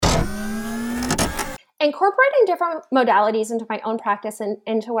incorporating different modalities into my own practice and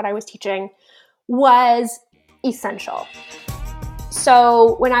into what I was teaching was essential.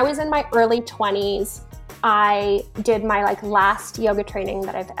 So when I was in my early 20s, I did my last yoga training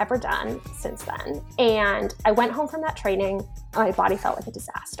that I've ever done since then. And I went home from that training. My body felt like a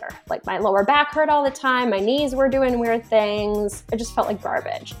disaster. Like my lower back hurt all the time. My knees were doing weird things. It just felt like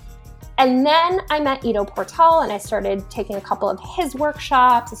garbage. And then I met Ido Portal and I started taking a couple of his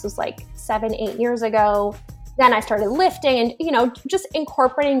workshops. This was 7-8 years ago. Then I started lifting and, just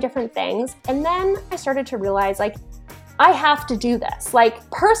incorporating different things. And then I started to realize I have to do this.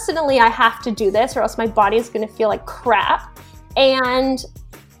 Personally, I have to do this or else my body is going to feel like crap. And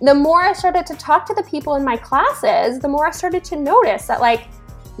the more I started to talk to the people in my classes, the more I started to notice that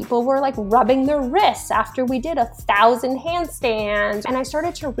people were rubbing their wrists after we did 1,000 handstands. And I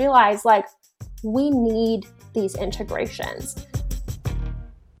started to realize we need these integrations.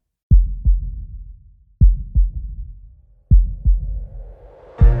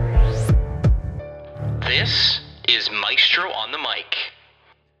 This is Maestro on the Mic,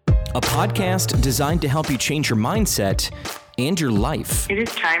 a podcast designed to help you change your mindset and your life. It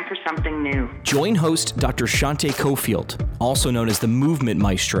is time for something new. Join host Dr. Shante Cofield, also known as the Movement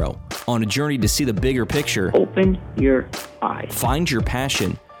Maestro, on a journey to see the bigger picture, Open your eyes, find your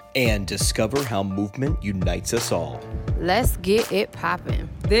passion, and discover how movement unites us all. Let's get it poppin'.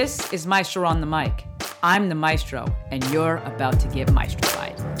 This is Maestro on the Mic. I'm the Maestro, and you're about to get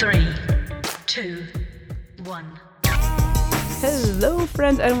maestrofied. 3, 2, 1. Hello,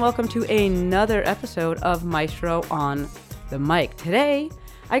 friends, and welcome to another episode of Maestro on the Mic. Today,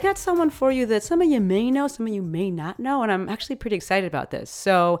 I got someone for you that some of you may know, some of you may not know, and I'm actually pretty excited about this.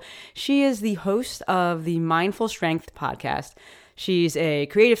 So she is the host of the Mindful Strength podcast. She's a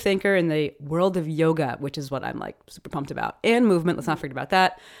creative thinker in the world of yoga, which is what I'm super pumped about, and movement. Let's not forget about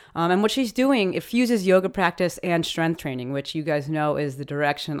that. And what she's doing, it fuses yoga practice and strength training, which you guys know is the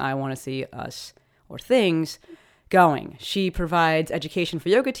direction I want to see us or things going. She provides education for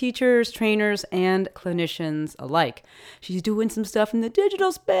yoga teachers, trainers, and clinicians alike. She's doing some stuff in the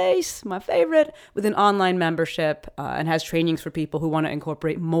digital space, my favorite, with an online membership, and has trainings for people who want to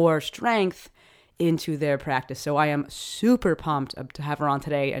incorporate more strength into their practice. So I am super pumped to have her on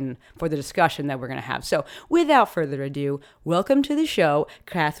today and for the discussion that we're going to have. So without further ado, welcome to the show,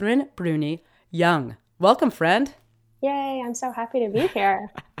 Catherine Bruni Young. Welcome, friend. Yay, I'm so happy to be here.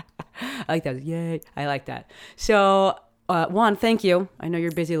 I like that. Yay. I like that. So, one, thank you. I know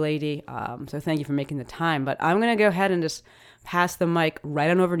you're a busy lady, so thank you for making the time. But I'm going to go ahead and just pass the mic right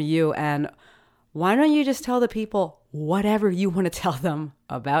on over to you. And why don't you just tell the people whatever you want to tell them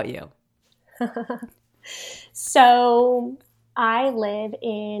about you? So, I live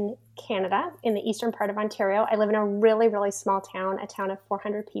in Canada, in the eastern part of Ontario. I live in a really, really small town, a town of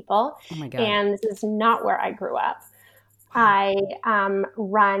 400 people. Oh my God. And this is not where I grew up. I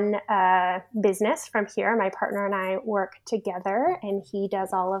run a business from here. My partner and I work together, and he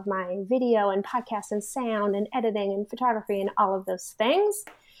does all of my video and podcast and sound and editing and photography and all of those things.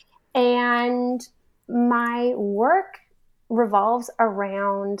 And my work revolves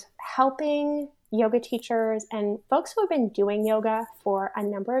around helping yoga teachers and folks who have been doing yoga for a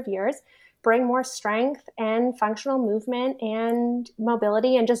number of years bring more strength and functional movement and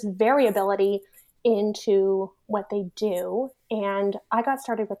mobility and just variability into what they do. And I got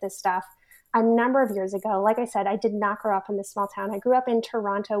started with this stuff a number of years ago. Like I said, I did not grow up in this small town. I grew up in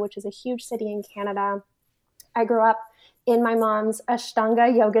Toronto, which is a huge city in Canada. I grew up in my mom's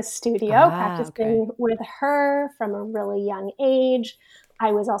Ashtanga yoga studio, practicing with her from a really young age.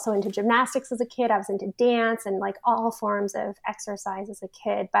 I was also into gymnastics as a kid. I was into dance and all forms of exercise as a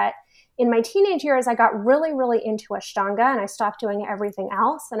kid. But in my teenage years, I got really, really into Ashtanga, and I stopped doing everything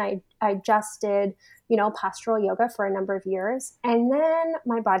else. And I just did, postural yoga for a number of years. And then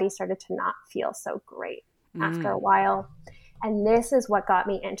my body started to not feel so great after a while. And this is what got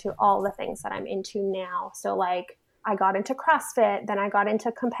me into all the things that I'm into now. So I got into CrossFit, then I got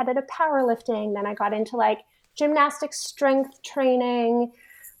into competitive powerlifting, then I got into gymnastics, strength training,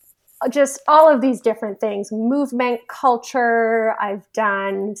 just all of these different things, movement culture. I've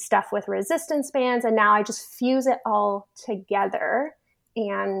done stuff with resistance bands, and now I just fuse it all together.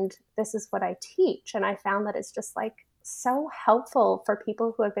 And this is what I teach. And I found that it's just so helpful for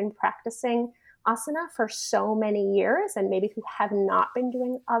people who have been practicing asana for so many years and maybe who have not been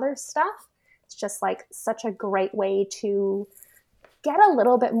doing other stuff. It's just such a great way to get a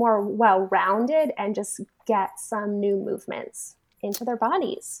little bit more well-rounded and just get some new movements into their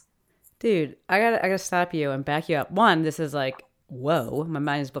bodies. Dude, I gotta stop you and back you up. One, this is whoa, my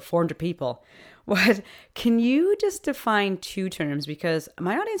mind is about 400 people. What can you just define two terms? Because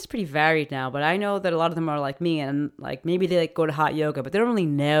my audience is pretty varied now, but I know that a lot of them are like me, and like maybe they like go to hot yoga, but they don't really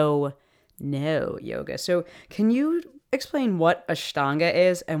know yoga. So can you explain what Ashtanga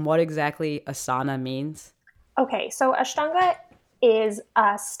is and what exactly asana means? Okay, so Ashtanga is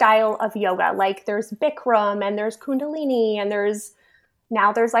a style of yoga. Like there's Bikram and there's Kundalini and there's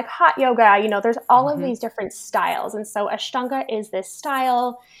like hot yoga, there's all of these different styles. And so Ashtanga is this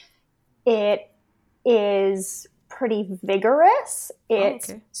style. It is pretty vigorous.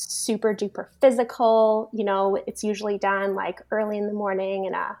 It's super duper physical. It's usually done like early in the morning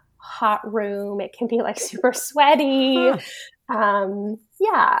in a hot room. It can be like super sweaty.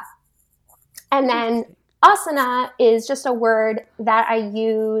 Yeah. And then asana is just a word that I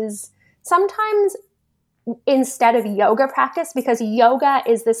use sometimes instead of yoga practice, because yoga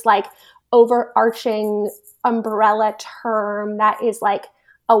is this like overarching umbrella term that is like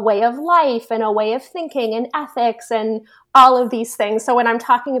a way of life and a way of thinking and ethics and all of these things. So when I'm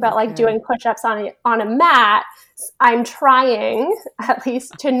talking about like doing push-ups on a mat, I'm trying at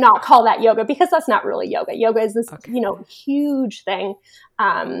least to not call that yoga, because that's not really yoga. Yoga is this, huge thing.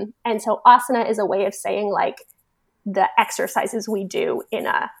 And so asana is a way of saying like the exercises we do in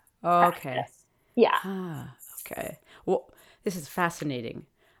a practice. Yeah. Okay. Well, this is fascinating.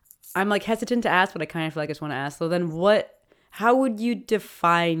 I'm like hesitant to ask, but I kind of feel like I just want to ask. So then how would you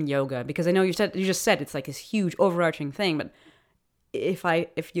define yoga? Because I know you just said it's like this huge overarching thing, but if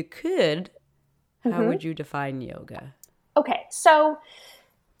you could, how would you define yoga? Okay. So,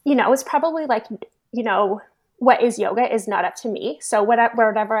 it's probably like, what is yoga is not up to me. So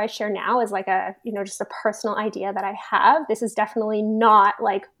whatever I share now is like a, just a personal idea that I have. This is definitely not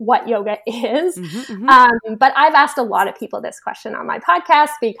like what yoga is. But I've asked a lot of people this question on my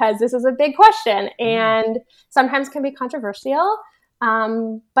podcast because this is a big question and sometimes can be controversial.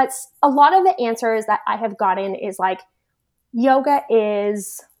 But a lot of the answers that I have gotten is like, yoga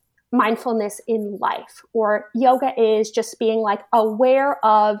is mindfulness in life, or yoga is just being like aware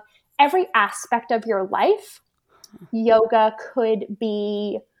of every aspect of your life. Yoga could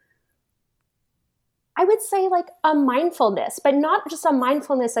be, I would say, like a mindfulness, but not just a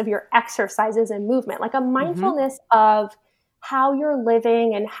mindfulness of your exercises and movement, like a mindfulness of how you're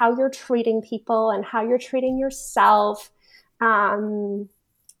living and how you're treating people and how you're treating yourself. All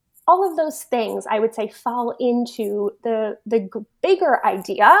of those things, I would say, fall into the bigger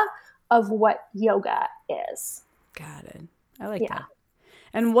idea of what yoga is. Got it. I like that.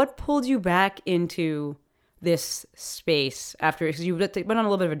 And what pulled you back into this space after, because you went on a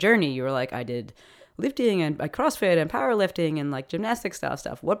little bit of a journey? You were like, I did lifting and CrossFit and powerlifting and like gymnastic style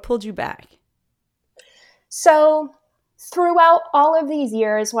stuff. What pulled you back? So throughout all of these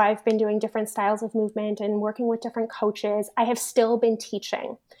years where I've been doing different styles of movement and working with different coaches, I have still been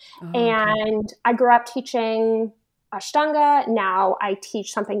teaching. And I grew up teaching Ashtanga. Now I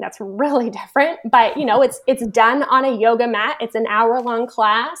teach something that's really different, but it's done on a yoga mat. It's an hour-long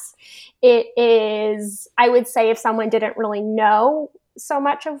class. It is, I would say, if someone didn't really know so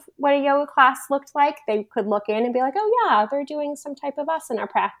much of what a yoga class looked like, they could look in and be like, oh yeah, they're doing some type of asana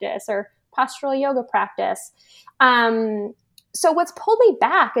practice or postural yoga practice. So what's pulled me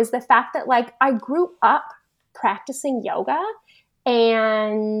back is the fact that like I grew up practicing yoga,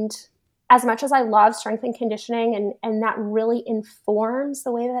 and as much as I love strength and conditioning and that really informs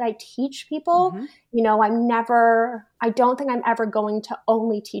the way that I teach people, I don't think I'm ever going to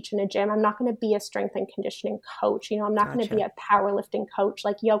only teach in a gym. I'm not going to be a strength and conditioning coach. I'm not going to be a powerlifting coach.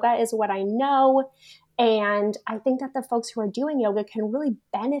 Like yoga is what I know. And I think that the folks who are doing yoga can really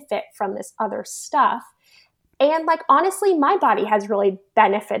benefit from this other stuff. And like, honestly, my body has really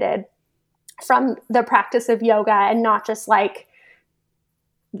benefited from the practice of yoga, and not just like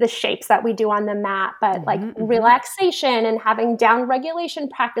the shapes that we do on the mat, but like relaxation and having down regulation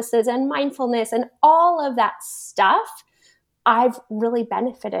practices and mindfulness and all of that stuff I've really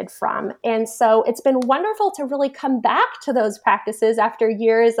benefited from. And so it's been wonderful to really come back to those practices after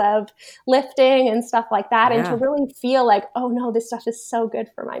years of lifting and stuff like that, and to really feel like, oh no, this stuff is so good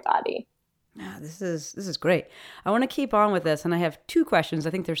for my body. Yeah, this is great. I want to keep on with this, and I have two questions. I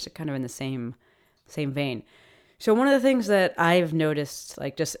think they're kind of in the same vein. So one of the things that I've noticed,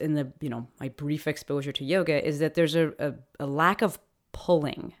 like just in the, my brief exposure to yoga, is that there's a lack of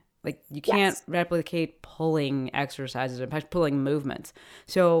pulling. Like you can't replicate pulling exercises and pulling movements.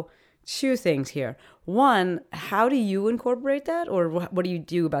 So two things here. One, how do you incorporate that, or what do you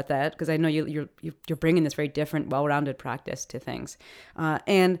do about that? Because I know you're bringing this very different, well-rounded practice to things.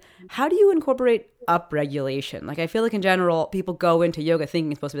 And how do you incorporate up-regulation? Like I feel like in general, people go into yoga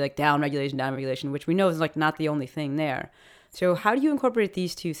thinking it's supposed to be like down regulation, which we know is like not the only thing there. So how do you incorporate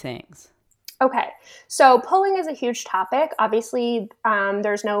these two things? Okay, so pulling is a huge topic. Obviously,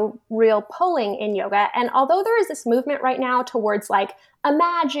 there's no real pulling in yoga. And although there is this movement right now towards like,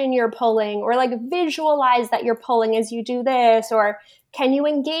 imagine you're pulling, or like visualize that you're pulling as you do this, or can you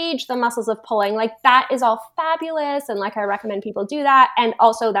engage the muscles of pulling? Like that is all fabulous. And like, I recommend people do that. And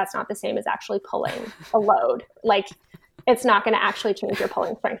also that's not the same as actually pulling a load. Like it's not going to actually change your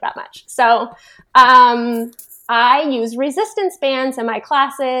pulling strength that much. So I use resistance bands in my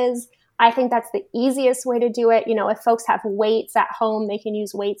classes. I think that's the easiest way to do it. You know, if folks have weights at home, they can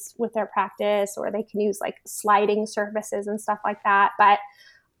use weights with their practice, or they can use like sliding surfaces and stuff like that. But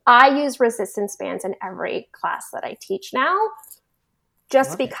I use resistance bands in every class that I teach now,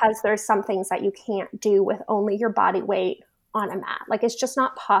 just because there's some things that you can't do with only your body weight on a mat. Like it's just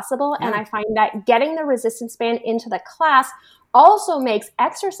not possible. Yeah. And I find that getting the resistance band into the class also makes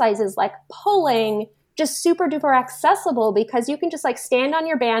exercises like pulling just super duper accessible, because you can just like stand on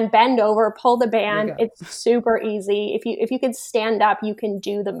your band, bend over, pull the band. It's super easy. If you can stand up, you can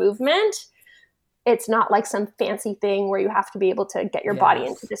do the movement. It's not like some fancy thing where you have to be able to get your body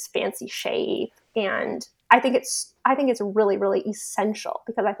into this fancy shape. And I think it's really, really essential,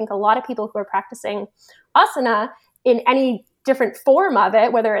 because I think a lot of people who are practicing asana in any different form of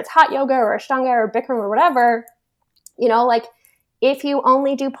it, whether it's hot yoga or Ashtanga or Bikram or whatever, you know, like if you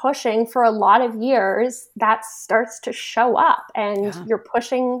only do pushing for a lot of years, that starts to show up, and your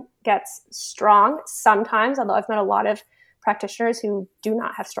pushing gets strong sometimes, although I've met a lot of practitioners who do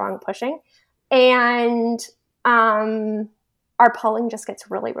not have strong pushing, and our pulling just gets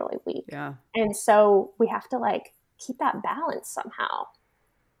really, really weak. Yeah. And so we have to like keep that balance somehow.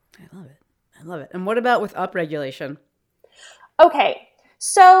 I love it. I love it. And what about with upregulation? Okay.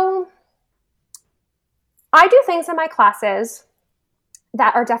 So I do things in my classes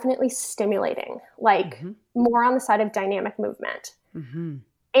that are definitely stimulating, like more on the side of dynamic movement. Mm-hmm.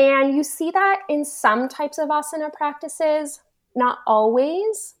 And you see that in some types of asana practices, not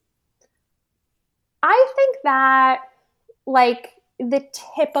always. I think that like the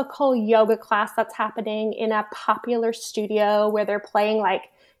typical yoga class that's happening in a popular studio where they're playing like,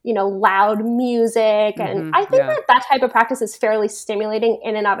 you know, loud music. And I think that type of practice is fairly stimulating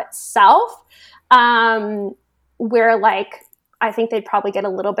in and of itself, where like, I think they'd probably get a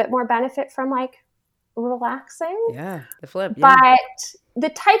little bit more benefit from like relaxing. Yeah, the flip. Yeah. But the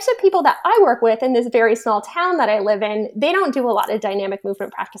types of people that I work with in this very small town that I live in, they don't do a lot of dynamic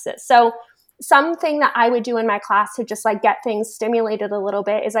movement practices. So something that I would do in my class to just like get things stimulated a little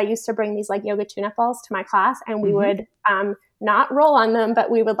bit is I used to bring these like yoga tune-up balls to my class, and we would not roll on them, but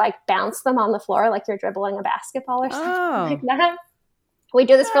we would like bounce them on the floor like you're dribbling a basketball or something like that. We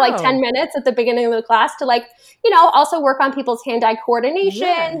do this for like 10 minutes at the beginning of the class to like, you know, also work on people's hand-eye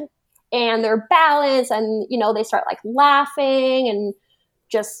coordination and their balance. And, you know, they start like laughing and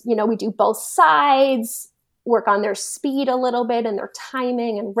just, you know, we do both sides, work on their speed a little bit and their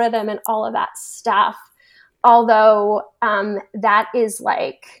timing and rhythm and all of that stuff. Although that is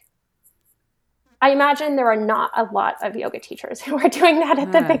like, I imagine there are not a lot of yoga teachers who are doing that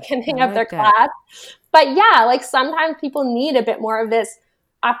at the beginning of their class. But yeah, like sometimes people need a bit more of this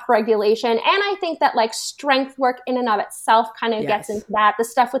upregulation. And I think that like strength work in and of itself kind of gets into that. The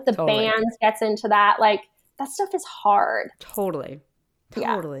stuff with the bands gets into that. Like that stuff is hard. Totally.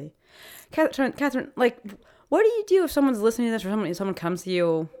 Catherine, like what do you do if someone's listening to this, or someone comes to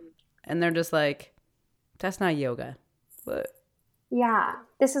you and they're just like, that's not yoga? What? Yeah,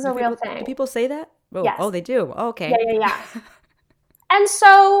 this is a real thing. Do people say that? Oh, yes. Oh, they do. Oh, okay. Yeah. And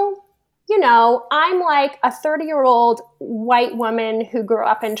so, you know, I'm like a 30-year-old white woman who grew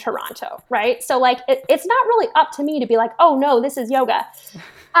up in Toronto, right? So like, it's not really up to me to be like, oh no, this is yoga.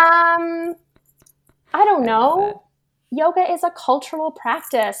 I don't know. Yoga is a cultural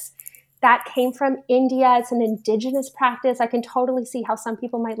practice that came from India. It's an indigenous practice. I can totally see how some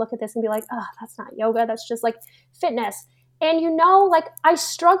people might look at this and be like, oh, that's not yoga. That's just like fitness. And, you know, like I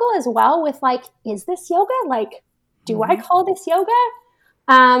struggle as well with like, is this yoga? Like, do I call this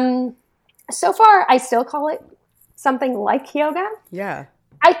yoga? So far, I still call it something like yoga. Yeah.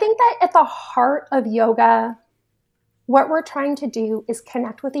 I think that at the heart of yoga, what we're trying to do is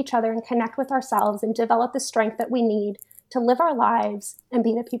connect with each other and connect with ourselves and develop the strength that we need to live our lives and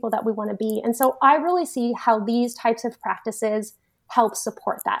be the people that we want to be. And so I really see how these types of practices help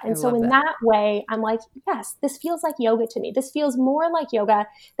support that. And so in that way, I'm like, yes, this feels like yoga to me. This feels more like yoga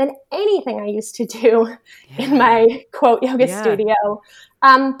than anything I used to do in my quote yoga studio.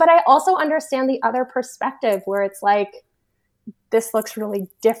 But I also understand the other perspective where it's like, this looks really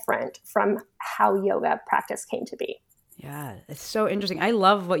different from how yoga practice came to be. Yeah, it's so interesting. I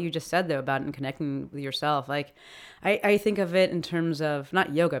love what you just said though about connecting with yourself. Like, I think of it in terms of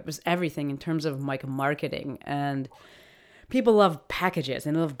not yoga, but just everything in terms of like marketing. And people love packages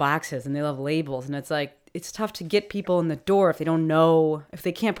and they love boxes and they love labels. And it's like, it's tough to get people in the door if they don't know, if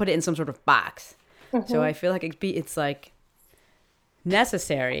they can't put it in some sort of box. So I feel like it's like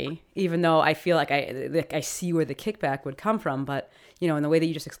necessary, even though I feel like I see where the kickback would come from. But, you know, in the way that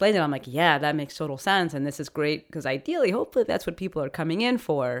you just explained it, I'm like, yeah, that makes total sense. And this is great because ideally, hopefully that's what people are coming in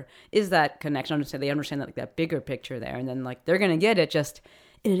for, is that connection. They understand that, like, that bigger picture there. And then like they're going to get it just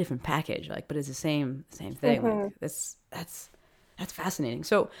in a different package, like, but it's the same thing. Like, that's fascinating.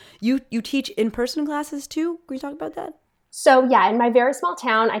 So you teach in-person classes too? Can you talk about that? So yeah, in my very small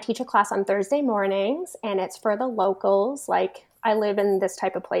town, I teach a class on Thursday mornings, and it's for the locals. Like, I live in this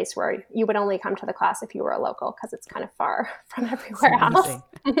type of place where you would only come to the class if you were a local because it's kind of far from everywhere else.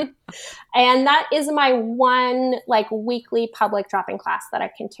 And that is my one like weekly public drop-in class that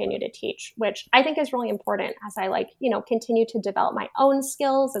I continue to teach, which I think is really important as I continue to develop my own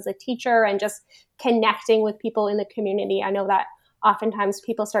skills as a teacher and just connecting with people in the community. I know that oftentimes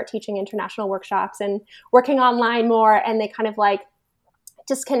people start teaching international workshops and working online more, and they kind of like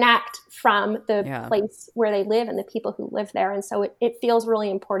disconnect from the place where they live and the people who live there. And so it feels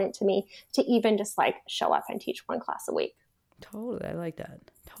really important to me to even just like show up and teach one class a week. Totally. I like that.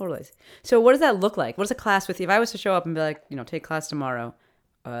 Totally. So what does that look like? What does a class with you? If I was to show up and be like, take class tomorrow,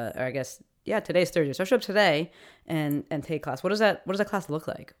 or I guess, today's Thursday. So I show up today and take class. What does that class look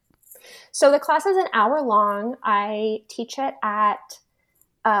like? So the class is an hour long. I teach it at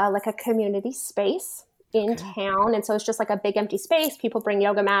like a community space in town. And so it's just like a big empty space. People bring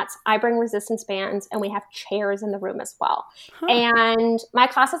yoga mats. I bring resistance bands, and we have chairs in the room as well. And my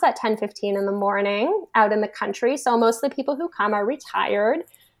class is at 10:15 in the morning out in the country. So mostly people who come are retired.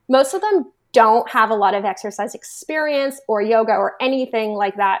 Most of them don't have a lot of exercise experience or yoga or anything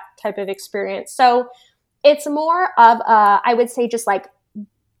like that type of experience. So it's more of I would say just like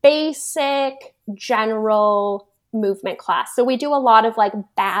basic general movement class. So we do a lot of like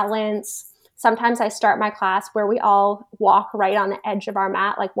balance. Sometimes I start my class where we all walk right on the edge of our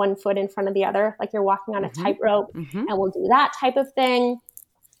mat, like one foot in front of the other, like you're walking on a tightrope, and we'll do that type of thing.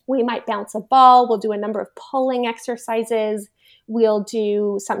 We might bounce a ball. We'll do a number of pulling exercises. We'll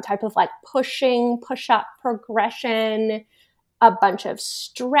do some type of like pushing, push-up progression, a bunch of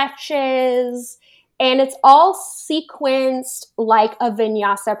stretches. And it's all sequenced like a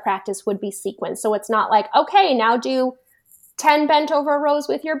vinyasa practice would be sequenced. So it's not like, okay, now do 10 bent over rows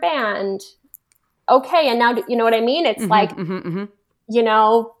with your band. Okay, and now, you know what I mean? It's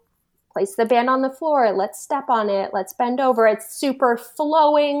place the band on the floor. Let's step on it. Let's bend over. It's super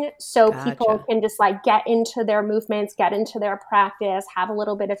flowing. So people can just like get into their movements, get into their practice, have a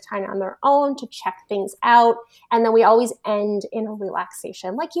little bit of time on their own to check things out. And then we always end in a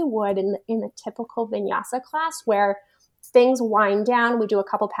relaxation like you would in the typical vinyasa class where things wind down. We do a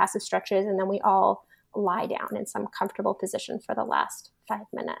couple passive stretches, and then we all lie down in some comfortable position for the last 5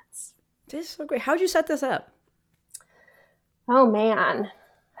 minutes. This is so great. How'd you set this up? Oh, man.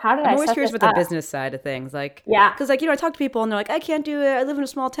 How did I'm I always set curious this about up? the business side of things. Like, yeah. Because, like, I talk to people and they're like, I can't do it. I live in a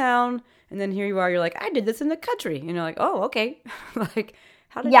small town. And then here you are. You're like, I did this in the country. And you're like, oh, okay. Like,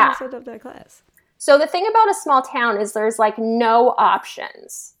 how did you set up that class? So the thing about a small town is there's like no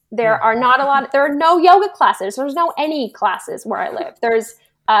options. There are no yoga classes. There's no any classes where I live.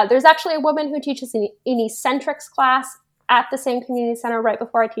 There's actually a woman who teaches an eccentrics class at the same community center right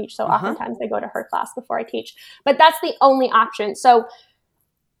before I teach. So oftentimes I go to her class before I teach. But that's the only option. So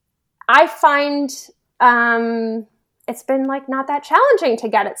I find it's been like not that challenging to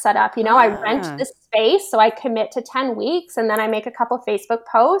get it set up. I rent the space, so I commit to 10 weeks, and then I make a couple Facebook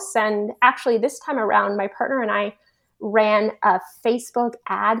posts. And actually this time around, my partner and I ran a Facebook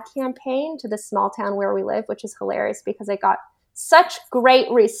ad campaign to the small town where we live, which is hilarious because it got such great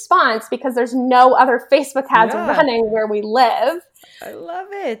response because there's no other Facebook ads running where we live. I love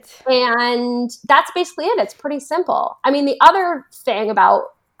it. And that's basically it. It's pretty simple. I mean, the other thing about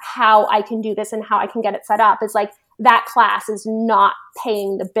how I can do this and how I can get it set up is like that class is not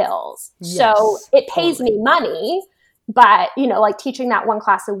paying the bills. Yes, so it pays me money, but like teaching that one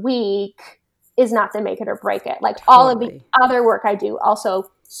class a week is not to make it or break it. Like all of the other work I do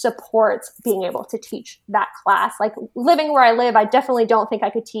also supports being able to teach that class. Like living where I live, I definitely don't think I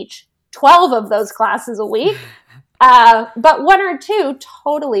could teach 12 of those classes a week. But 1 or 2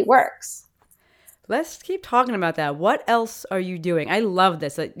 totally works. Let's keep talking about that. What else are you doing? I love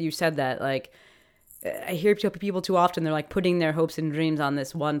this that you said that. Like, I hear people too often, they're like putting their hopes and dreams on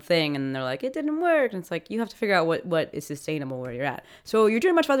this one thing, and they're like, it didn't work. And it's like, you have to figure out what is sustainable where you're at. So you're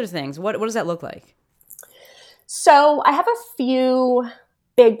doing a bunch of other things. What does that look like? So I have a few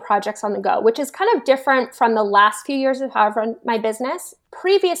big projects on the go, which is kind of different from the last few years of how I've run my business.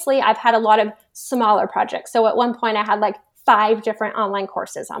 Previously, I've had a lot of smaller projects. So at one point I had like 5 different online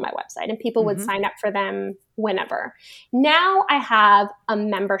courses on my website and people would sign up for them whenever. Now I have a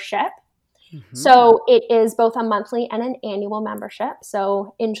membership. So it is both a monthly and an annual membership.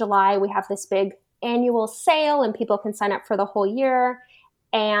 So in July, we have this big annual sale and people can sign up for the whole year.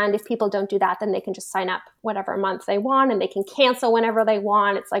 And if people don't do that, then they can just sign up whatever month they want and they can cancel whenever they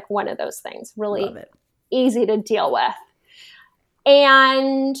want. It's like one of those things, really easy to deal with.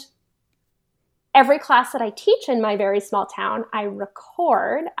 And every class that I teach in my very small town, I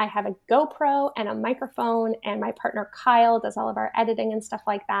record. I have a GoPro and a microphone, and my partner Kyle does all of our editing and stuff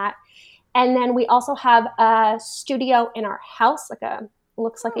like that. And then we also have a studio in our house,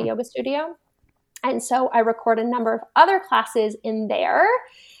 looks like a yoga studio. And so I record a number of other classes in there.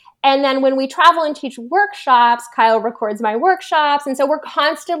 And then when we travel and teach workshops, Kyle records my workshops. And so we're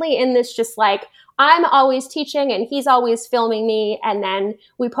constantly in this just like, I'm always teaching and he's always filming me. And then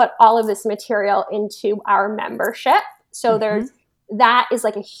we put all of this material into our membership. So that is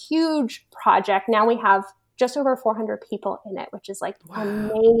like a huge project. Now we have just over 400 people in it, which is like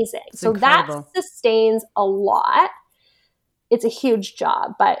amazing. It's so incredible. That sustains a lot. It's a huge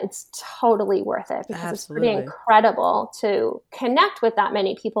job, but it's totally worth it because it's pretty incredible to connect with that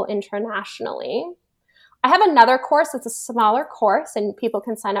many people internationally. I have another course that's a smaller course and people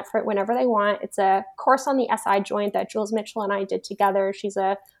can sign up for it whenever they want. It's a course on the SI joint that Jules Mitchell and I did together. She's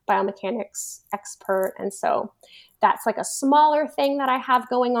a biomechanics expert. And so that's like a smaller thing that I have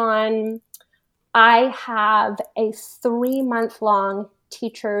going on. I have a 3-month-long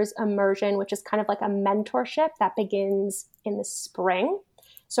teacher's immersion, which is kind of like a mentorship that begins in the spring.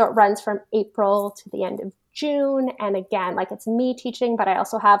 So it runs from April to the end of June. And again, like it's me teaching, but I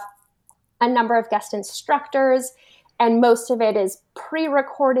also have a number of guest instructors, and most of it is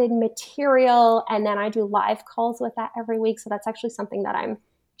pre-recorded material. And then I do live calls with that every week. So that's actually something that I'm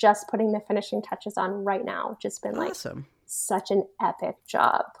just putting the finishing touches on right now, which has been like such an epic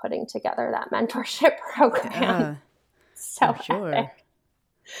job putting together that mentorship program. So epic.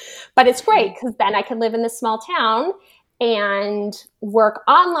 But it's great because then I can live in this small town and work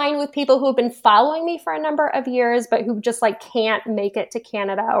online with people who have been following me for a number of years, but who just like can't make it to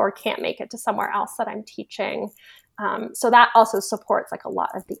Canada or can't make it to somewhere else that I'm teaching. So that also supports like a lot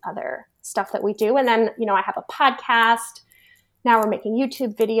of the other stuff that we do. And then, you know, I have a podcast. Now we're making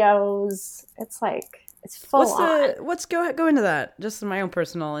YouTube videos. It's like, it's full on. Let's go into that. Just in my own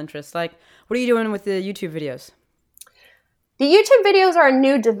personal interest. Like, what are you doing with the YouTube videos? The YouTube videos are a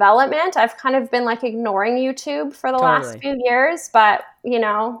new development. I've kind of been like ignoring YouTube for the last few years, but you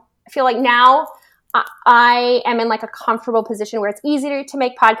know, I feel like now I am in like a comfortable position where it's easier to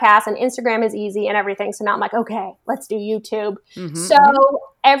make podcasts and Instagram is easy and everything. So now I'm like, okay, let's do YouTube. So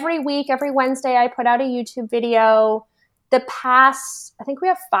every week, every Wednesday, I put out a YouTube video. I think we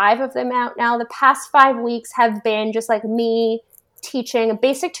have 5 of them out now. The past 5 weeks have been just like me teaching a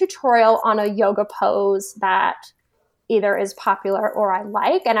basic tutorial on a yoga pose that either is popular or I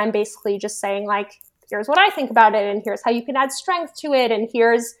like. And I'm basically just saying like, here's what I think about it. And here's how you can add strength to it. And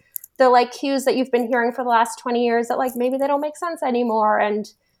here's the like cues that you've been hearing for the last 20 years that like, maybe they don't make sense anymore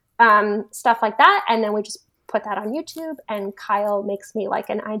and stuff like that. And then we just put that on YouTube and Kyle makes me like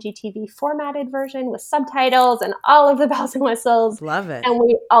an IGTV formatted version with subtitles and all of the bells and whistles. Love it. And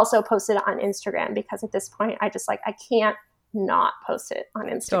we also post it on Instagram because at this point I just like, I can't not post it on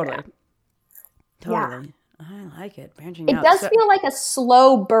Instagram. Totally. Yeah. I like it. It does feel like a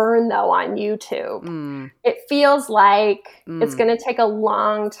slow burn, though, on YouTube. It feels like it's going to take a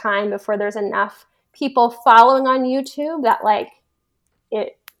long time before there's enough people following on YouTube that, like,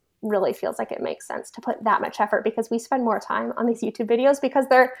 it really feels like it makes sense to put that much effort because we spend more time on these YouTube videos because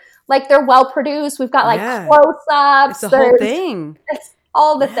they're well produced. We've got, like, close-ups. It's the whole thing. It's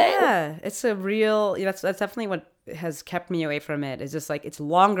all the things. Yeah, it's a real. That's definitely what has kept me away from it. It's just like it's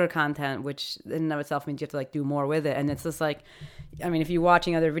longer content, which in and of itself means you have to like do more with it. And it's just like, I mean, if you're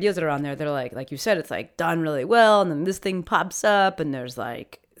watching other videos that are on there, they're like you said, it's like done really well, and then this thing pops up, and there's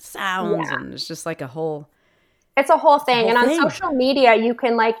like sounds, and it's just like a whole. It's a whole thing. And on social media, you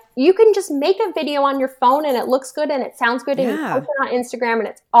can just make a video on your phone, and it looks good, and it sounds good, and you post it on Instagram, and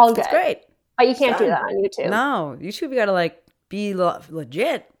it's all good. It's great. But you can't do that on YouTube. No, YouTube, you gotta like be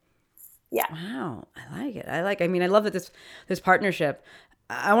legit. Yeah. Wow. I like it. I mean, I love that this partnership.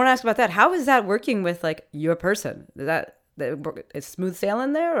 I want to ask about that. How is that working with like your person? Is smooth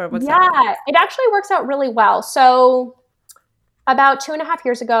sailing there or what's that? Yeah, it actually works out really well. So about 2.5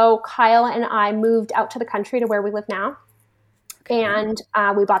 years ago, Kyle and I moved out to the country to where we live now. Okay. And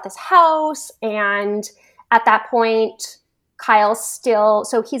we bought this house and At that point, Kyle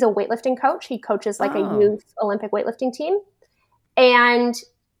so he's a weightlifting coach. He coaches like a youth Olympic weightlifting team. And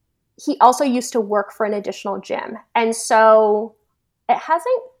he also used to work for an additional gym. And so it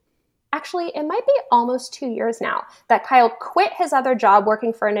might be almost 2 years now that Kyle quit his other job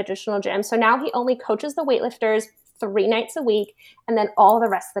working for an additional gym. So now he only coaches the weightlifters 3 nights a week. And then all the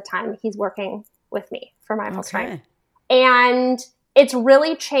rest of the time he's working with me for Mindful Strength. And it's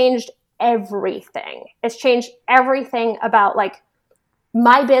really changed everything. It's changed everything about like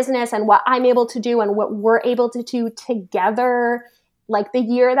my business and what I'm able to do and what we're able to do together. Like the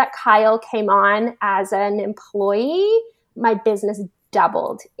year that Kyle came on as an employee, my business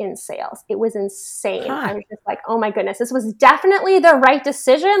doubled in sales. It was insane. I was just like, oh my goodness, this was definitely the right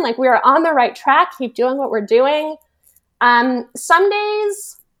decision. Like we are on the right track. Keep doing what we're doing. Some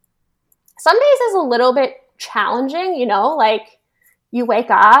days is a little bit challenging, you know, like you wake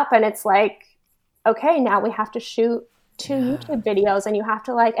up and it's like, okay, now we have to shoot 2 YouTube videos and you have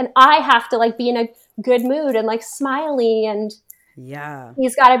to like, and I have to like be in a good mood and like smiley and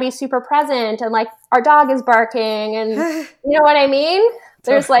he's got to be super present and like our dog is barking and you know what I mean?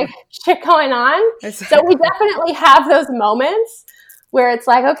 There's like shit going on. So we definitely have those moments where it's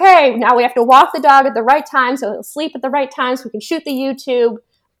like, okay, now we have to walk the dog at the right time so he'll sleep at the right time so we can shoot the YouTube.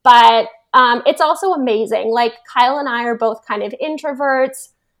 But it's also amazing. Like Kyle and I are both kind of introverts.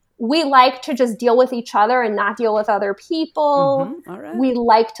 We like to just deal with each other and not deal with other people. All right. We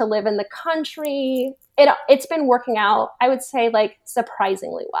like to live in the country. It's been working out, I would say, like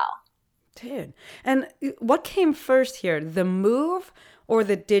surprisingly well. Dude. And what came first here, the move or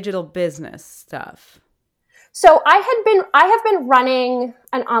the digital business stuff? So I have been running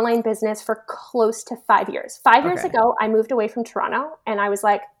an online business for close to 5 years. 5 years ago, I moved away from Toronto and I was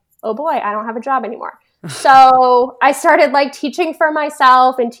like, oh boy, I don't have a job anymore. So I started like teaching for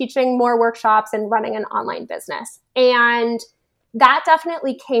myself and teaching more workshops and running an online business. And that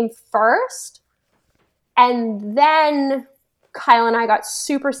definitely came first. And then Kyle and I got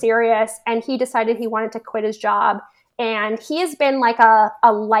super serious and he decided he wanted to quit his job. And he has been like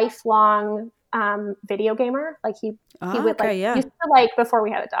a lifelong video gamer. Like he would like used to like before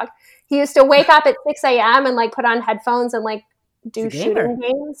we had a dog, he used to wake up at 6 a.m. and like put on headphones and like do shooting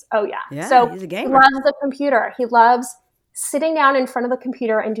games. Oh yeah. So he's a he gamer. loves the computer. He loves sitting down in front of the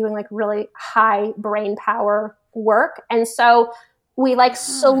computer and doing like really high brain power work. And so we like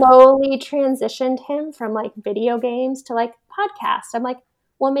slowly transitioned him from like video games to like podcasts. I'm like,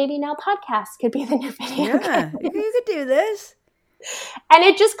 well, maybe now podcasts could be the new video game. You could do this. And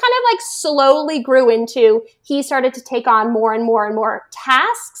it just kind of like slowly grew into, he started to take on more and more and more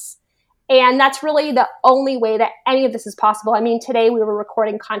tasks. And that's really the only way that any of this is possible. I mean, today we were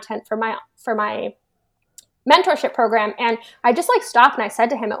recording content for my mentorship program. And I just like stopped and I said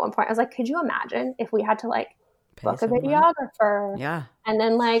to him at one point, I was like, could you imagine if we had to like book a videographer and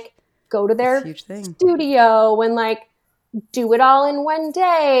then like go to their studio and like do it all in one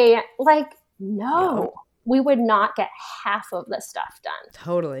day? Like, no, we would not get half of the stuff done.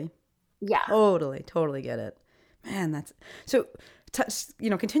 Totally. Yeah. Totally get it. Man, that's so,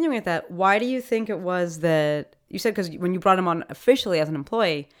 continuing with that, why do you think it was that you said, because when you brought him on officially as an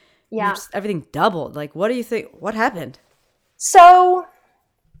employee, everything doubled. Like, what do you think? What happened? So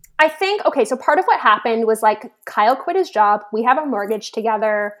I think, so part of what happened was like Kyle quit his job. We have a mortgage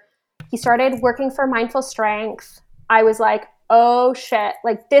together. He started working for Mindful Strength. I was like, oh shit,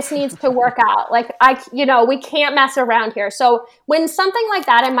 like this needs to work out. Like we can't mess around here. So when something like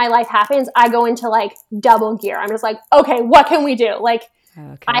that in my life happens, I go into like double gear. I'm just like, okay, what can we do? Like,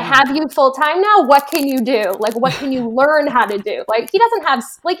 I have you full time now. What can you do? Like, what can you learn how to do? Like, he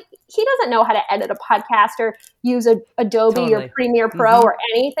doesn't know how to edit a podcast or use Adobe or Premiere Pro or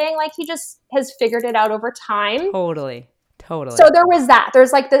anything. Like, he just has figured it out over time. Totally. So there was that.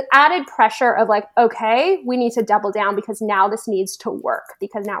 There's like the added pressure of like, okay, we need to double down because now this needs to work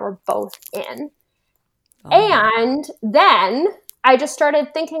because now we're both in. And then I just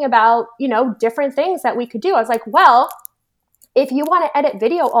started thinking about, different things that we could do. I was like, well, if you want to edit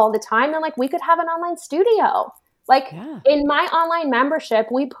video all the time, then like we could have an online studio. Like in my online membership,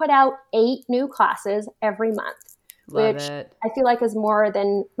 we put out 8 new classes every month. Love which it. I feel like is more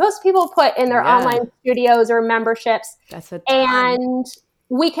than most people put in their online studios or memberships. That's a ton. And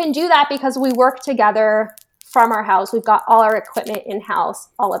we can do that because we work together from our house. We've got all our equipment in-house,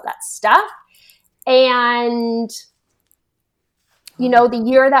 all of that stuff. And, the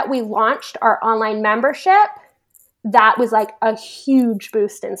year that we launched our online membership, that was like a huge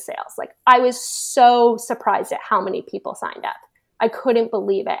boost in sales. Like I was so surprised at how many people signed up. I couldn't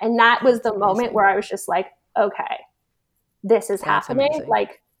believe it. And that was the moment where I was just like, okay, this is happening. Amazing.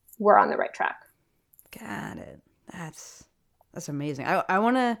 Like we're on the right track. Got it. That's amazing. I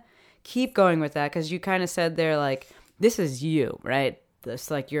want to keep going with that because you kind of said there, like, this is you, right?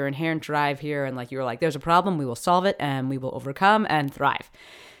 This, like, your inherent drive here, and like, you were like, there's a problem, we will solve it, and we will overcome and thrive.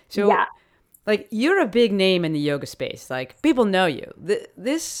 So, Yeah. like, you're a big name in the yoga space. Like, people know you.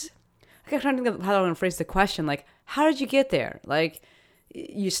 I'm trying to think of how I want to phrase the question. Like, how did you get there? Like,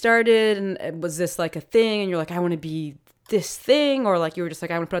 you started, and was this like a thing, and you're like, I want to be this thing, or like you were just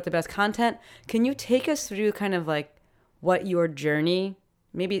like, I want to put out the best content? Can you take us through kind of like what your journey,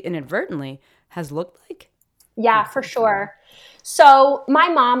 maybe inadvertently, has looked like? Yeah, for sure. So my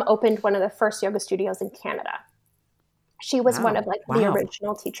mom opened one of the first yoga studios in Canada. She was one of like the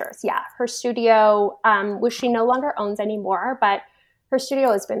original teachers. Yeah. Her studio, which she no longer owns anymore, but her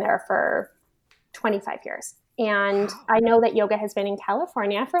studio has been there for 25 years. And I know that yoga has been in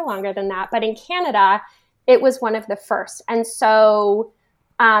California for longer than that, but in Canada, it was one of the first. And so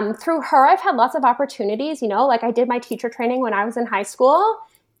through her, I've had lots of opportunities, you know, like I did my teacher training when I was in high school.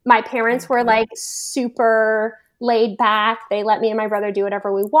 My parents were like super laid back. They let me and my brother do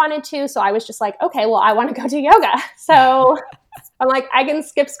whatever we wanted to. So I was just like, okay, well, I want to go to yoga. So I'm like, I can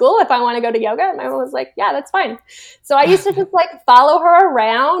skip school if I want to go to yoga. And my mom was like, yeah, that's fine. So I used to just like follow her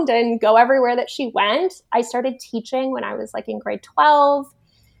around and go everywhere that she went. I started teaching when I was like in grade 12.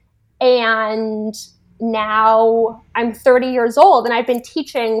 And now I'm 30 years old and I've been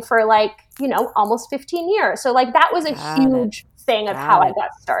teaching for like, you know, almost 15 years. So like that was a huge thing of how I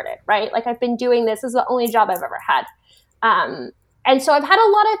got started, right? Like I've been doing this. This is the only job I've ever had. And so I've had a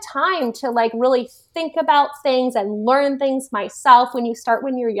lot of time to like really think about things and learn things myself. When you start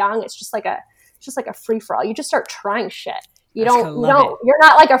when you're young, it's just like a free for all. You just start trying shit. You're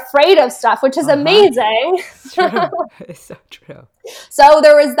not like afraid of stuff, which is amazing. It's so true. So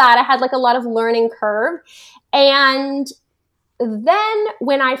there was that. I had like a lot of learning curve. And then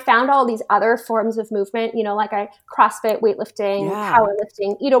when I found all these other forms of movement, you know, like CrossFit, weightlifting,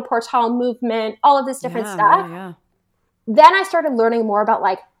 powerlifting, Ido Portal movement, all of this different stuff. Then I started learning more about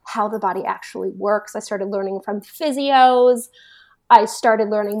like how the body actually works. I started learning from physios. I started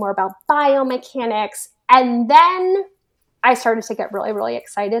learning more about biomechanics. And then I started to get really, really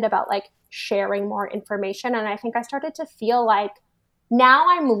excited about like sharing more information. And I think I started to feel like now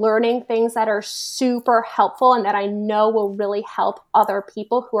I'm learning things that are super helpful and that I know will really help other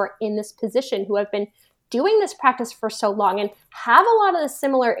people who are in this position, who have been doing this practice for so long and have a lot of the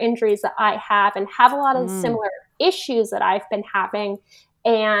similar injuries that I have and have a lot of the similar issues that I've been having.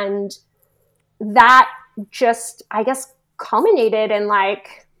 And that just, I guess, culminated in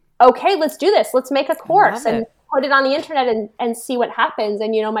like, okay, let's do this. Let's make a course and put it on the internet and see what happens.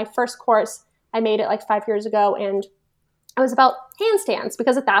 And, you know, my first course, I made it like 5 years ago, and it was about handstands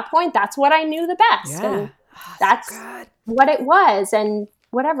because at that point, that's what I knew the best. And that's what it was. And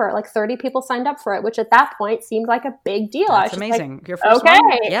whatever, like 30 people signed up for it, which at that point seemed like a big deal. That's amazing. Like, your first one?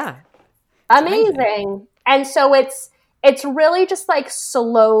 Yeah. Amazing. And so it's really just like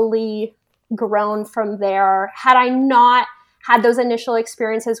slowly grown from there. Had I not had those initial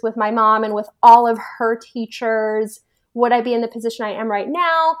experiences with my mom and with all of her teachers, would I be in the position I am right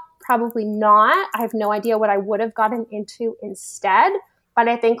now? Probably not. I have no idea what I would have gotten into instead. But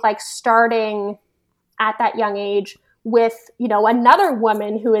I think like starting at that young age with, you know, another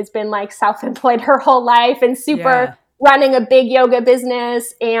woman who has been like self-employed her whole life and running a big yoga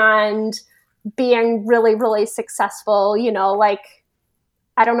business and being really, really successful, you know, like,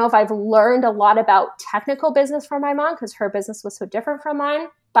 I don't know if I've learned a lot about technical business from my mom because her business was so different from mine,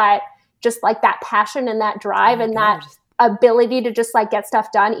 but just like that passion and that drive that ability to just like get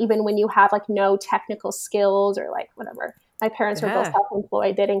stuff done, even when you have like no technical skills or like whatever. My parents were both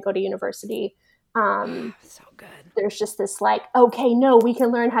self-employed. They didn't go to university. So good. There's just this like, okay, no, we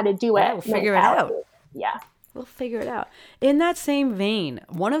can learn how to do it. We'll figure it out. Yeah. We'll figure it out. In that same vein,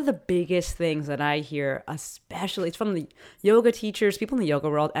 one of the biggest things that I hear, especially it's from the yoga teachers, people in the yoga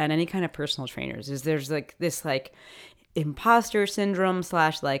world, and any kind of personal trainers, is there's like this like imposter syndrome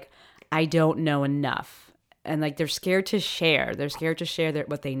 / like, I don't know enough. And like, they're scared to share. They're scared to share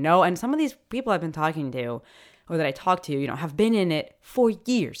what they know. And some of these people I've been talking to, or that I talk to, you know, have been in it for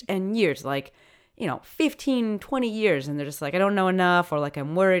years and years, like, you know, 15, 20 years. And they're just like, I don't know enough, or like,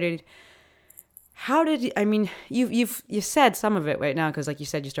 I'm worried. How did you said some of it right now, because like you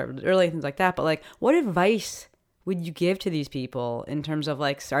said, you started early, things like that. But like, what advice would you give to these people in terms of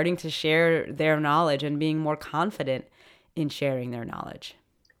like starting to share their knowledge and being more confident in sharing their knowledge?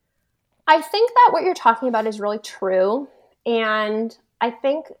 I think that what you're talking about is really true. And I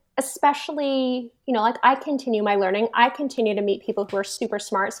think especially, you know, like I continue my learning. I continue to meet people who are super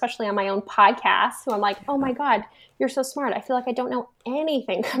smart, especially on my own podcast. So I'm like, oh my God, you're so smart. I feel like I don't know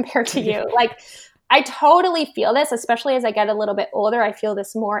anything compared to you. Like, I totally feel this, especially as I get a little bit older. I feel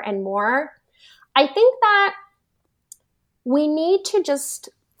this more and more. I think that we need to just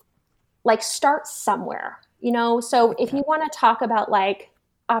like start somewhere, you know? So if you want to talk about like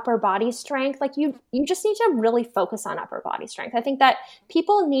upper body strength, like you just need to really focus on upper body strength. I think that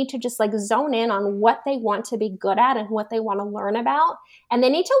people need to just like zone in on what they want to be good at and what they want to learn about. And they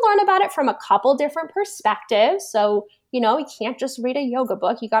need to learn about it from a couple different perspectives. So, you know, you can't just read a yoga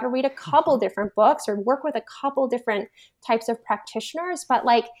book. You got to read a couple different books or work with a couple different types of practitioners. But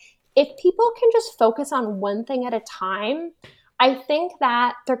like, if people can just focus on one thing at a time, I think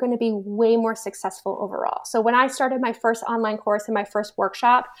that they're going to be way more successful overall. So when I started my first online course and my first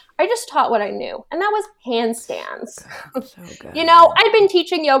workshop, I just taught what I knew, and that was handstands. So good. You know, I'd been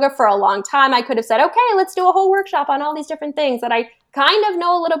teaching yoga for a long time. I could have said, okay, let's do a whole workshop on all these different things that I kind of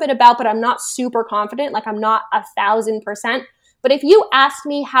know a little bit about, but I'm not super confident. Like I'm not 1,000%. But if you asked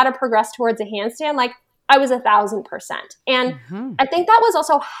me how to progress towards a handstand, like I was 1,000%. And I think that was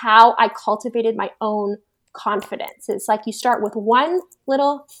also how I cultivated my own confidence. It's like you start with one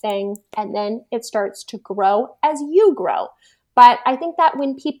little thing and then it starts to grow as you grow. But I think that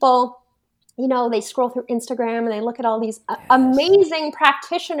when people, you know, they scroll through Instagram and they look at all these amazing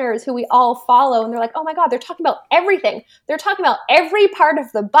practitioners who we all follow and they're like, oh my God, they're talking about everything. They're talking about every part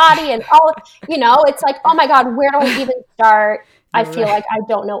of the body and all, you know, it's like, oh my God, where do I even start? I feel like I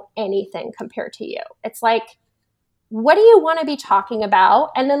don't know anything compared to you. It's like, what do you want to be talking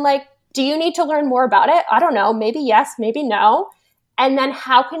about? And then like, do you need to learn more about it? I don't know. Maybe yes, maybe no. And then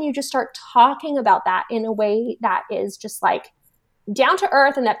how can you just start talking about that in a way that is just like down to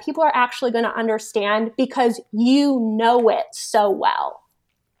earth and that people are actually going to understand because you know it so well.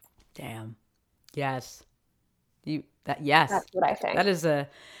 Damn. Yes. Yes. That's what I think.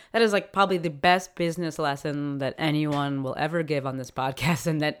 That is like probably the best business lesson that anyone will ever give on this podcast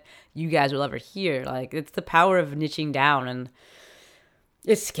and that you guys will ever hear. Like it's the power of niching down, and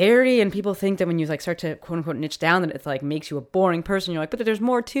it's scary, and people think that when you like start to quote unquote niche down that it like makes you a boring person. You're like, but there's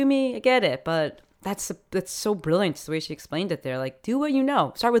more to me. I get it, but that's so brilliant the way she explained it there. Like, do what you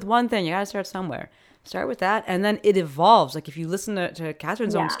know. Start with one thing. You gotta start somewhere. Start with that, and then it evolves. Like if you listen to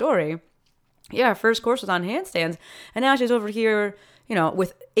Catherine's own story, her first course was on handstands, and now she's over here, you know,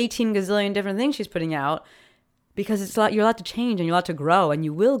 with 18 gazillion different things she's putting out because it's you're allowed to change and you're allowed to grow, and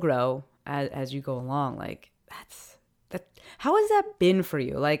you will grow as you go along. Like how has that been for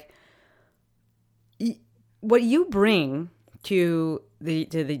you? Like, what you bring to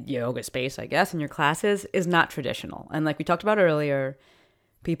the yoga space, I guess, in your classes is not traditional. And like we talked about earlier,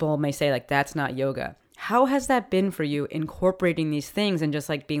 people may say like, that's not yoga. How has that been for you incorporating these things and just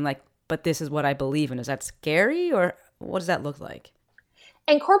like being like, but this is what I believe in? Is that scary, or what does that look like?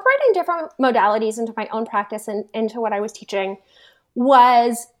 Incorporating different modalities into my own practice and into what I was teaching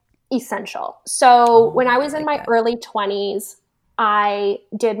was essential. So when I was in my early 20s, I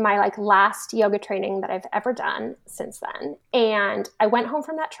did my like last yoga training that I've ever done since then. And I went home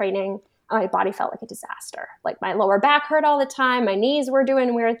from that training and my body felt like a disaster. Like my lower back hurt all the time. My knees were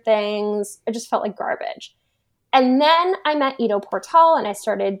doing weird things. It just felt like garbage. And then I met Ido Portal and I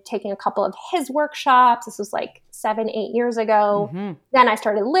started taking a couple of his workshops. This was like 7-8 years ago. Then I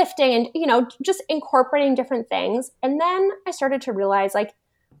started lifting and, you know, just incorporating different things. And then I started to realize like,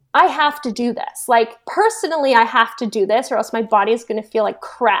 I have to do this. Like personally, I have to do this or else my body is going to feel like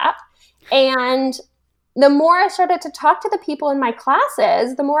crap. And the more I started to talk to the people in my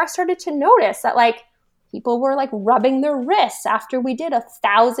classes, the more I started to notice that like people were like rubbing their wrists after we did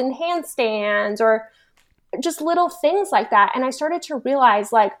 1,000 handstands or just little things like that. And I started to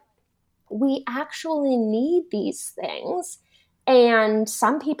realize like we actually need these things. And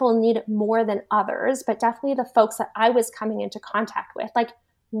some people need it more than others, but definitely the folks that I was coming into contact with, like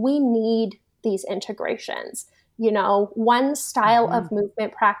we need these integrations. You know, one style of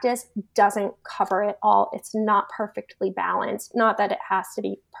movement practice doesn't cover it all. It's not perfectly balanced. Not that it has to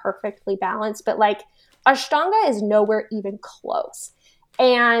be perfectly balanced, but like Ashtanga is nowhere even close.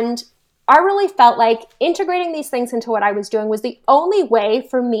 And I really felt like integrating these things into what I was doing was the only way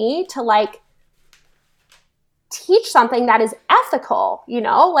for me to like teach something that is ethical, you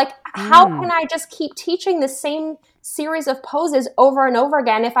know, like how can I just keep teaching the same series of poses over and over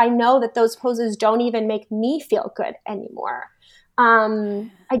again if I know that those poses don't even make me feel good anymore?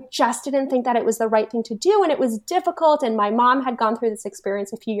 I just didn't think that it was the right thing to do, and it was difficult. And my mom had gone through this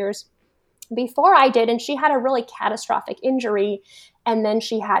experience a few years before I did, and she had a really catastrophic injury, and then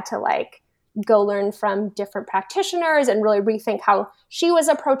she had to like go learn from different practitioners and really rethink how she was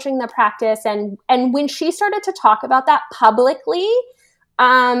approaching the practice. And when she started to talk about that publicly,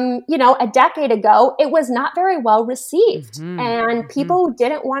 a decade ago, it was not very well received, and people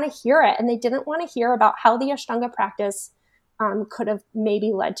didn't want to hear it, and they didn't want to hear about how the Ashtanga practice could have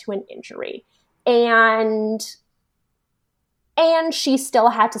maybe led to an injury. And she still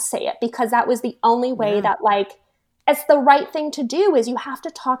had to say it because that was the only way that, like, it's the right thing to do. Is you have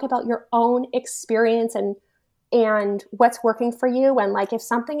to talk about your own experience and what's working for you. And like, if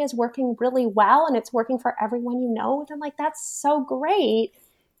something is working really well and it's working for everyone you know, then like, that's so great.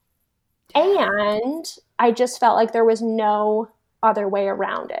 And I just felt like there was no other way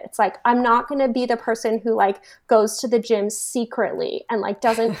around it. It's like, I'm not going to be the person who like goes to the gym secretly and like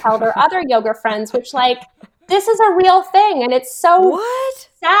doesn't tell their other yoga friends, which like, this is a real thing. And it's so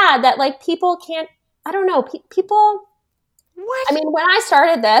sad that like people can't, I don't know, people. What? I mean, when I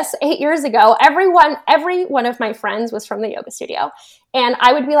started this 8 years ago, every one of my friends was from the yoga studio. And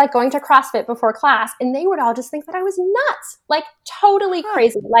I would be like going to CrossFit before class and they would all just think that I was nuts, like totally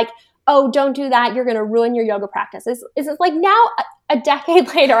crazy. Like, oh, don't do that. You're going to ruin your yoga practice. It's like now a decade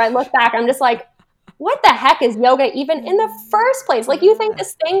later, I look back, I'm just like, what the heck is yoga even in the first place? Like, you think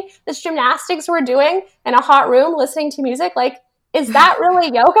this gymnastics we're doing in a hot room, listening to music, like, is that really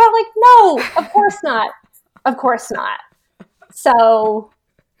yoga? Like, no, of course not. Of course not. So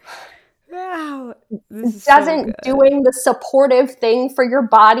wow, doesn't doing the supportive thing for your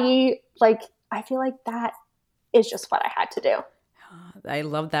body, like, I feel like that is just what I had to do. I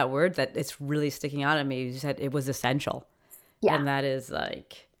love that word, that it's really sticking out at me. You said it was essential. Yeah. And that is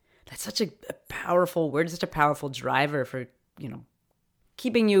like, that's such a powerful word, such a powerful driver for,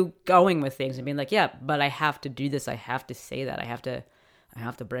 keeping you going with things and being like, yeah, but I have to do this. I have to say that. I have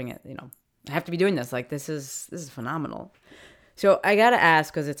to bring it, I have to be doing this. Like, this is phenomenal. So I got to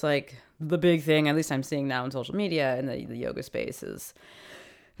ask, because it's like the big thing, at least I'm seeing now in social media and the yoga space, is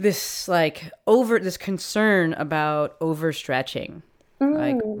this like this concern about overstretching.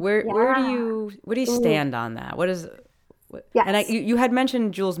 Like, where do you stand on that? Yes. And you had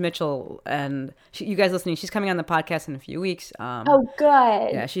mentioned Jules Mitchell, and you guys listening, she's coming on the podcast in a few weeks. Oh,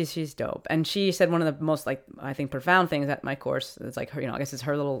 good. Yeah, she's dope. And she said one of the most, like, I think profound things at my course, it's like her, I guess it's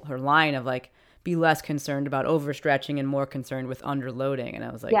her line of like, be less concerned about overstretching and more concerned with underloading. And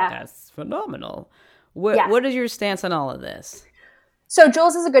I was like, that's phenomenal. What is your stance on all of this? So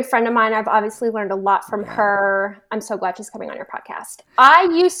Jules is a good friend of mine. I've obviously learned a lot from her. I'm so glad she's coming on your podcast. I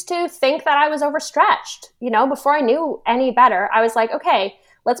used to think that I was overstretched. Before I knew any better, I was like, okay,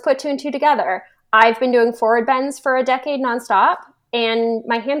 let's put 2 and 2 together. I've been doing forward bends for a decade nonstop, and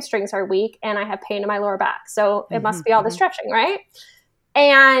my hamstrings are weak, and I have pain in my lower back. So it must be all the stretching, right?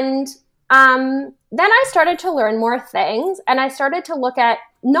 And then I started to learn more things, and I started to look at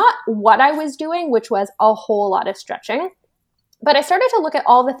not what I was doing, which was a whole lot of stretching, but I started to look at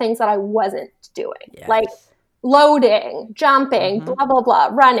all the things that I wasn't doing, like loading, jumping, blah, blah, blah,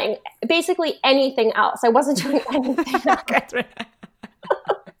 running, basically anything else. I wasn't doing anything else.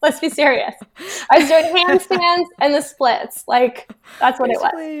 Let's be serious. I was doing handstands and the splits. Like, that's what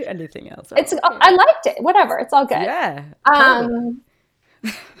basically it was. Anything else. I liked it. Whatever. It's all good. Yeah. Totally.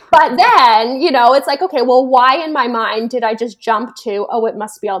 But then, it's like, okay, well, why in my mind did I just jump to, oh, it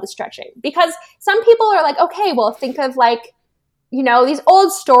must be all the stretching? Because some people are like, okay, well, think of like, these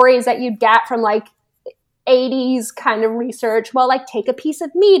old stories that you'd get from like 80s kind of research. Well, like, take a piece of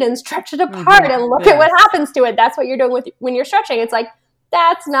meat and stretch it apart and look at what happens to it. That's what you're doing when you're stretching. It's like,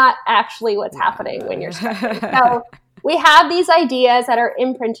 that's not actually what's happening when you're stretching. So we have these ideas that are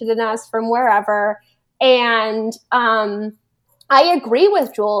imprinted in us from wherever. And I agree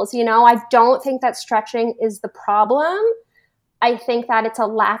with Jules. I don't think that stretching is the problem. I think that it's a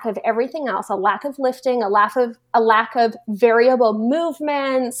lack of everything else, a lack of lifting, a lack of variable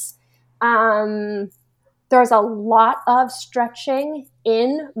movements. There's a lot of stretching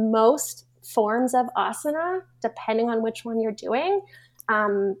in most forms of asana, depending on which one you're doing.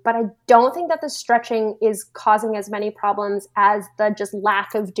 But I don't think that the stretching is causing as many problems as the just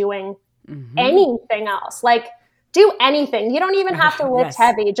lack of doing anything else. Like, do anything. You don't even have to lift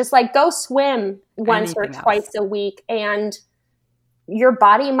heavy. Just like go swim once or twice a week, and your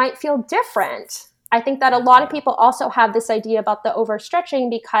body might feel different. I think that a lot of people also have this idea about the overstretching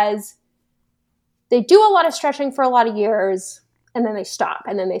because they do a lot of stretching for a lot of years and then they stop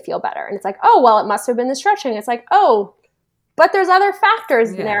and then they feel better. And it's like, oh, well, it must have been the stretching. It's like, oh, but there's other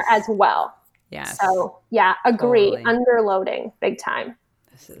factors in there as well. Yes. So yeah, agree. Totally. Underloading, big time.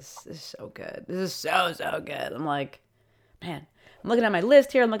 This is so good. This is so good. I'm like, man, I'm looking at my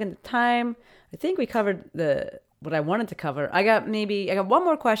list here. I'm looking at the time. I think we covered what I wanted to cover. I got one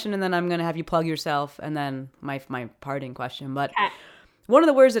more question, and then I'm going to have you plug yourself, and then my parting question. But one of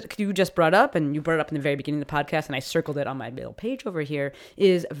the words that you just brought up, and you brought it up in the very beginning of the podcast, and I circled it on my little page over here,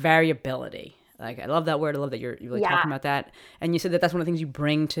 is variability. Like, I love that word. I love that you're really talking about that. And you said that that's one of the things you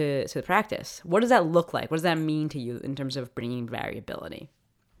bring to the practice. What does that look like? What does that mean to you in terms of bringing variability?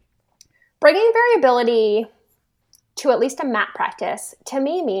 Bringing variability to at least a mat practice, to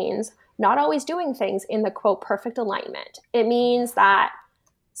me, means not always doing things in the, quote, perfect alignment. It means that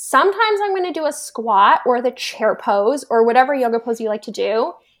sometimes I'm going to do a squat or the chair pose or whatever yoga pose you like to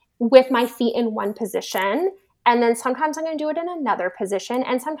do with my feet in one position. And then sometimes I'm going to do it in another position.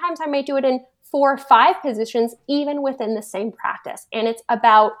 And sometimes I may do it in 4 or 5 positions, even within the same practice. And it's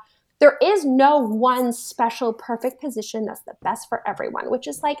about, there is no one special perfect position that's the best for everyone, which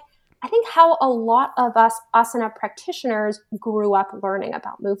is like, I think how a lot of us asana practitioners grew up learning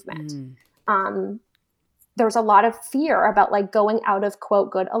about movement. There's a lot of fear about like going out of, quote,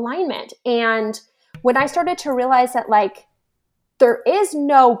 good alignment. And when I started to realize that like, there is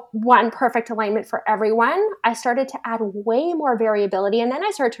no one perfect alignment for everyone, I started to add way more variability. And then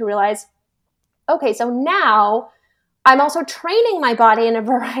I started to realize, okay, so now I'm also training my body in a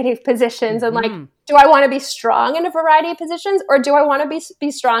variety of positions. And like, do I want to be strong in a variety of positions, or do I want to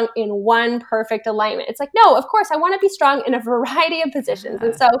be strong in one perfect alignment? It's like, no, of course I want to be strong in a variety of positions.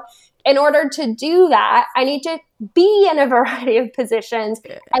 And so in order to do that, I need to be in a variety of positions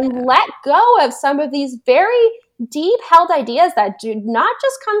and let go of some of these very deep held ideas that do not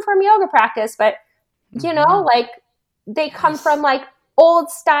just come from yoga practice, but, you know, like they come from like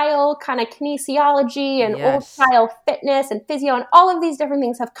old style kind of kinesiology and old style fitness and physio, and all of these different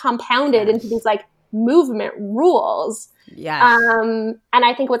things have compounded into these like movement rules. And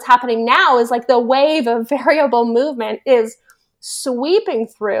I think what's happening now is like the wave of variable movement is sweeping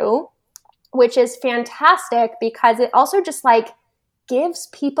through, which is fantastic because it also just like gives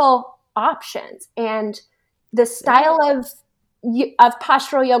people options. And the style of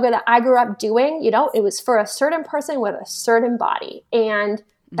postural yoga that I grew up doing, you know, it was for a certain person with a certain body. And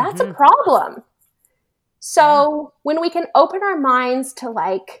that's a problem. So when we can open our minds to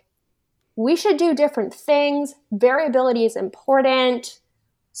like, we should do different things, variability is important.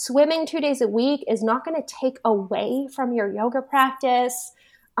 Swimming 2 days a week is not going to take away from your yoga practice.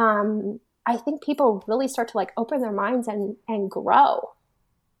 I think people really start to like open their minds and grow.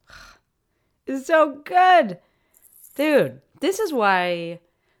 It's so good. Dude, this is why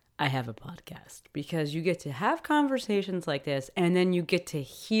I have a podcast, because you get to have conversations like this and then you get to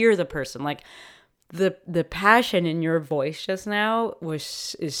hear the person. Like the passion in your voice just now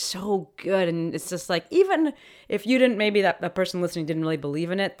is so good. And it's just like, even if you didn't, maybe that person listening didn't really believe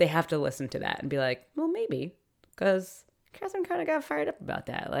in it, they have to listen to that and be like, well, maybe, because Catherine kind of got fired up about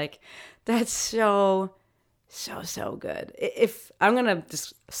that. Like, that's so good. If I'm going to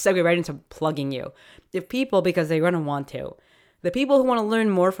just segue right into plugging you. If people, because they're going to want to, the people who want to learn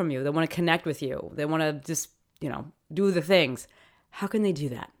more from you, they want to connect with you, they want to just, you know, do the things, how can they do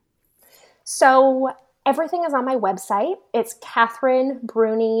that? So everything is on my website. It's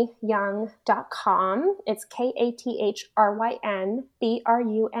kathrynebruniyoung.com. It's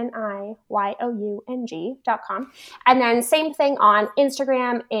KATHRYNBRUNIYOUNG.com. And then same thing on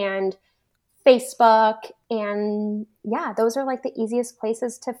Instagram and Facebook. And yeah, those are like the easiest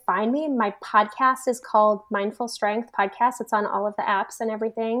places to find me. My podcast is called Mindful Strength Podcast. It's on all of the apps and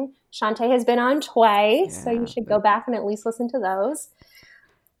everything. Shante has been on twice, so you should go back and at least listen to those.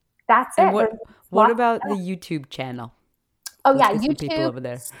 That's it. What about the YouTube channel? Oh, yeah, YouTube, YouTube, people over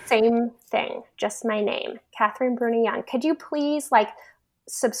there. Same thing, just my name, Catherine Bruni Young. Could you please like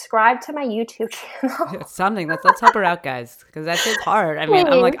subscribe to my YouTube channel? Something. Let's help her out, guys, because that shit's hard. I mean,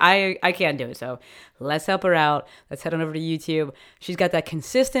 I'm like, I can't do it, so let's help her out. Let's head on over to YouTube. She's got that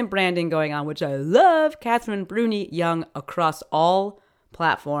consistent branding going on, which I love. Catherine Bruni Young across all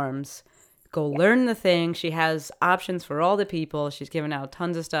platforms. Go learn the thing. She has options for all the people. She's given out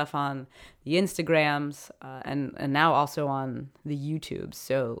tons of stuff on the Instagrams and now also on the YouTubes.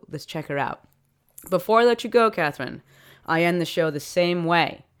 So let's check her out. Before I let you go, Catherine, I end the show the same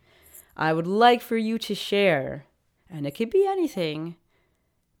way. I would like for you to share, and it could be anything,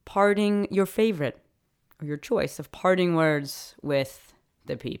 your favorite or your choice of parting words with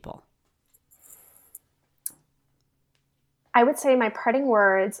the people. I would say my parting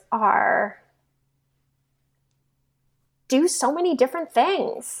words are, do so many different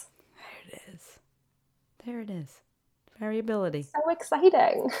things. There it is. Variability. So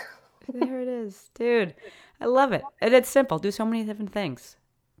exciting. There it is. Dude, I love it. And it's simple. Do so many different things.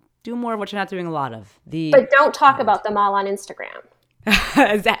 Do more of what you're not doing a lot of. But don't talk about them all on Instagram.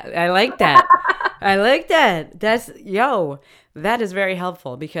 I like that. I like that. That is very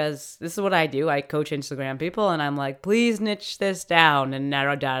helpful because this is what I do. I coach Instagram people and I'm like, please niche this down and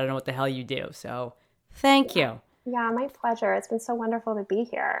narrow down. I don't know what the hell you do. So thank you. Yeah, my pleasure. It's been so wonderful to be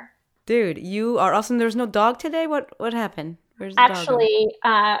here. Dude, you are awesome. There's no dog today? What happened? Where's the Actually,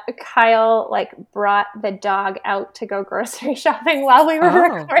 Kyle brought the dog out to go grocery shopping while we were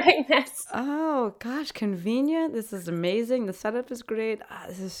recording this. Oh, gosh, convenient. This is amazing. The setup is great.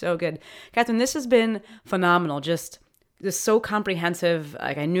 This is so good. Catherine, this has been phenomenal. Just so comprehensive.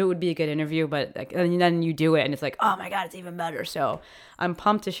 Like, I knew it would be a good interview, but and then you do it and it's like, oh my God, it's even better. So I'm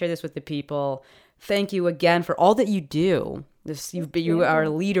pumped to share this with the people. Thank you again for all that you do. You are a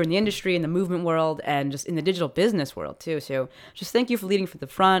leader in the industry, in the movement world, and just in the digital business world too. So just thank you for leading from the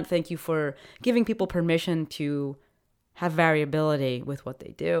front. Thank you for giving people permission to have variability with what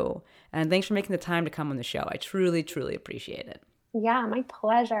they do. And thanks for making the time to come on the show. I truly, truly appreciate it. Yeah, my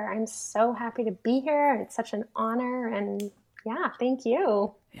pleasure. I'm so happy to be here. It's such an honor. And yeah, thank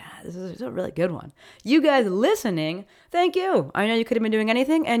you. Yeah, this is a really good one. You guys listening, thank you. I know you could have been doing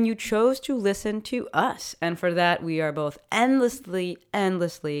anything and you chose to listen to us. And for that, we are both endlessly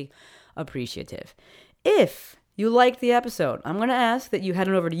appreciative. If you liked the episode, I'm going to ask that you head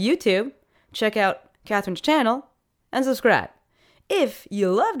on over to YouTube, check out Catherine's channel, and subscribe. If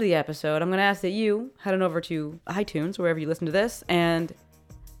you loved the episode, I'm going to ask that you head on over to iTunes, wherever you listen to this, and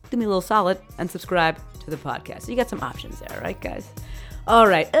do me a little solid and subscribe to the podcast. So you got some options there, right, guys? All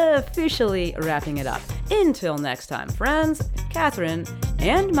right, officially wrapping it up. Until next time, friends, Catherine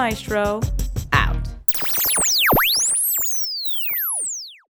and Maestro